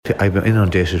I've been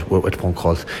inundated with phone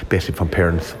calls basically from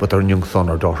parents with their young son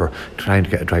or daughter trying to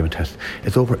get a driving test.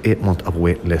 It's over 8 months of a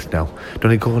waiting list now.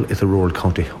 Donegal is a rural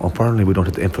county. Unfortunately, we don't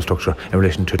have the infrastructure in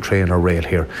relation to train or rail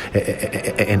here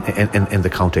in the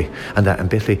county. And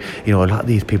basically, a lot of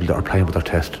these people that are applying for their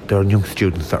test, they're young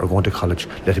students that are going to college,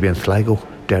 let it be in Sligo,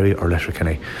 Derry or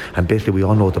Letterkenny, and basically we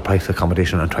all know the price of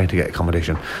accommodation and trying to get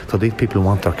accommodation. So these people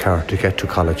want their car to get to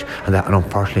college, and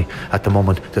unfortunately at the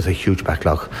moment there's a huge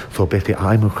backlog. So basically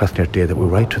I'm requesting here today that we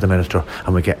write to the Minister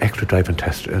and we get extra driving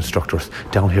test instructors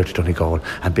down here to Donegal,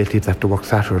 and basically they have to work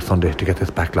Saturday or Sunday to get this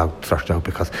backlog sorted out,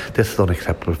 because this is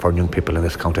unacceptable for young people in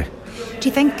this county. Do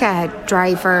you think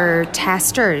driver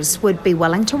testers would be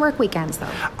willing to work weekends though?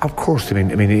 Of course.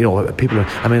 People.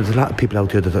 There's a lot of people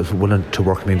out there that are willing to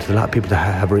work. There's a lot of people that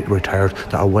have retired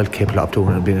that are well capable of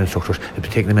doing and being instructors. If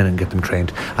you take them in and get them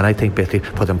trained, and I think basically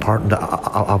for the important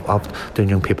of the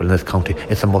young people in this county,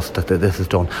 it's a must that this is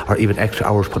done, or even extra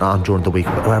hours put on during the week,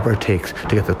 whatever it takes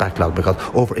to get this backlog. Because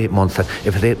over 8 months,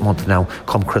 if it's 8 months now,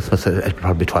 come Christmas, it'll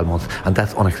probably be 12 months, and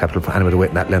that's unacceptable for anybody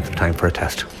waiting that length of time for a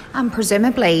test. And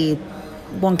presumably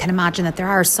one can imagine that there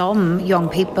are some young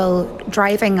people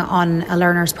driving on a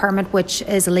learner's permit which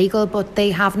is illegal, but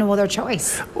they have no other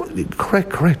choice.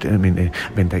 Correct.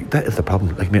 That is the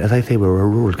problem. As I say, we're a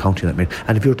rural county.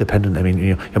 And if you're dependent,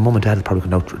 your mum and dad are probably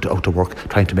going out to work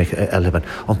trying to make a living.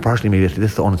 Unfortunately, this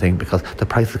is the only thing, because the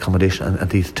price of accommodation in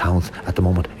these towns at the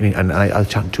moment. I was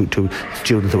chatting to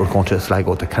students that were going to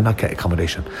Sligo that cannot get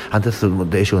accommodation, and this is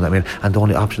the issue. And the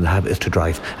only option they have is to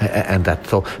drive, and that.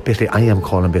 So basically, I am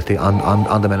calling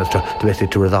on the Minister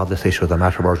to resolve this issue as a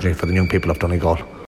matter of urgency for the young people of Donegal.